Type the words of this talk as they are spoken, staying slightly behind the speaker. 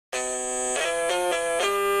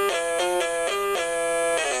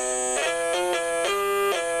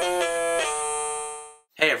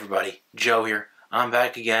Joe here. I'm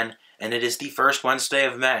back again, and it is the first Wednesday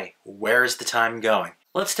of May. Where is the time going?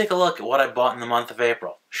 Let's take a look at what I bought in the month of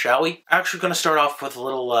April, shall we? Actually going to start off with a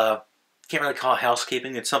little, can't really call it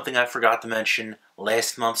housekeeping. It's something I forgot to mention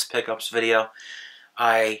last month's pickups video.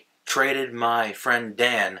 I traded my friend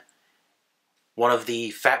Dan one of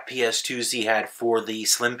the fat PS2s he had for the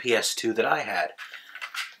slim PS2 that I had.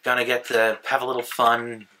 Gonna get to have a little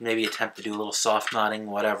fun, maybe attempt to do a little soft modding,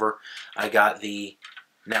 whatever. I got the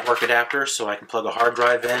network adapter so I can plug a hard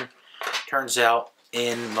drive in. Turns out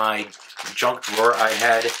in my junk drawer I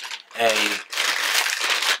had a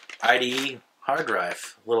IDE hard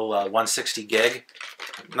drive, little 160 gig.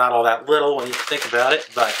 Not all that little when you think about it,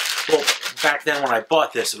 but well, back then when I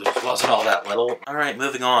bought this it wasn't all that little. Alright,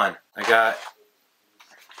 moving on. I got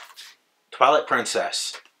Twilight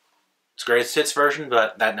Princess. It's greatest hits version,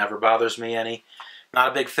 but that never bothers me any.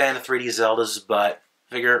 Not a big fan of 3D Zeldas, but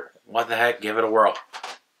figure, what the heck, give it a whirl.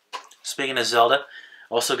 Speaking of Zelda,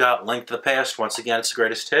 also got Link to the Past. Once again, it's the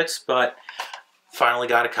greatest hits, but finally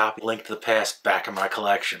got a copy of Link to the Past back in my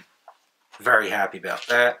collection. Very happy about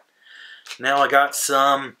that. Now I got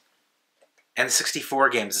some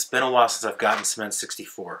N64 games. It's been a while since I've gotten some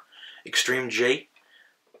N64. Extreme G.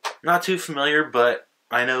 Not too familiar, but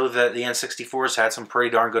I know that the N64's had some pretty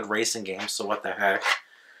darn good racing games, so what the heck.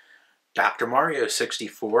 Dr. Mario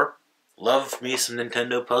 64. Love me some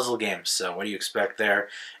Nintendo puzzle games, so what do you expect there?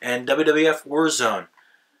 And WWF Warzone.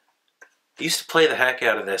 I used to play the heck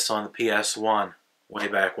out of this on the PS1 way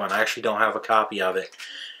back when. I actually don't have a copy of it.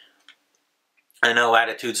 I know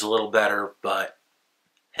Attitude's a little better, but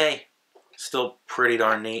hey, still pretty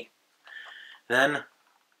darn neat. Then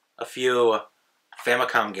a few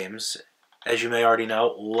Famicom games. As you may already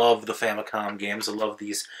know, love the Famicom games. I love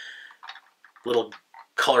these little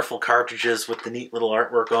colorful cartridges with the neat little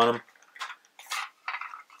artwork on them.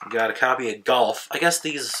 Got a copy of Golf. I guess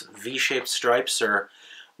these V-shaped stripes are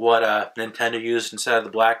what Nintendo used inside of the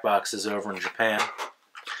black boxes over in Japan.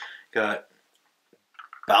 Got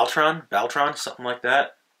Baltron, something like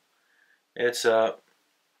that. It's looks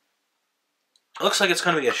like it's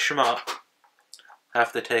going to be a shmup.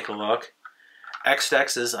 Have to take a look.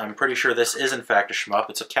 XX's, I'm pretty sure this is in fact a shmup.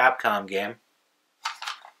 It's a Capcom game.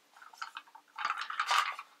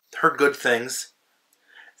 Heard good things.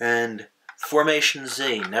 And Formation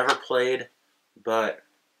Z, never played, but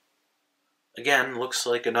again, looks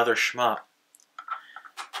like another shmup.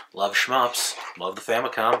 Love shmups. Love the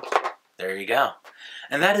Famicom. There you go.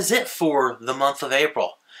 And that is it for the month of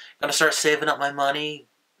April. Gonna start saving up my money,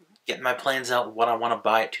 getting my plans out what I want to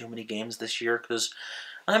buy at Too Many Games this year, because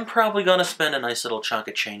I'm probably going to spend a nice little chunk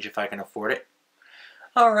of change if I can afford it.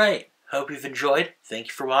 Alright, hope you've enjoyed. Thank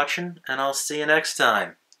you for watching, and I'll see you next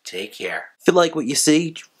time. Take care. If you like what you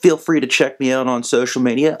see, feel free to check me out on social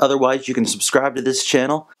media. Otherwise, you can subscribe to this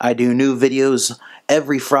channel. I do new videos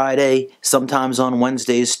every Friday, sometimes on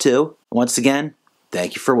Wednesdays too. Once again,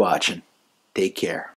 thank you for watching. Take care.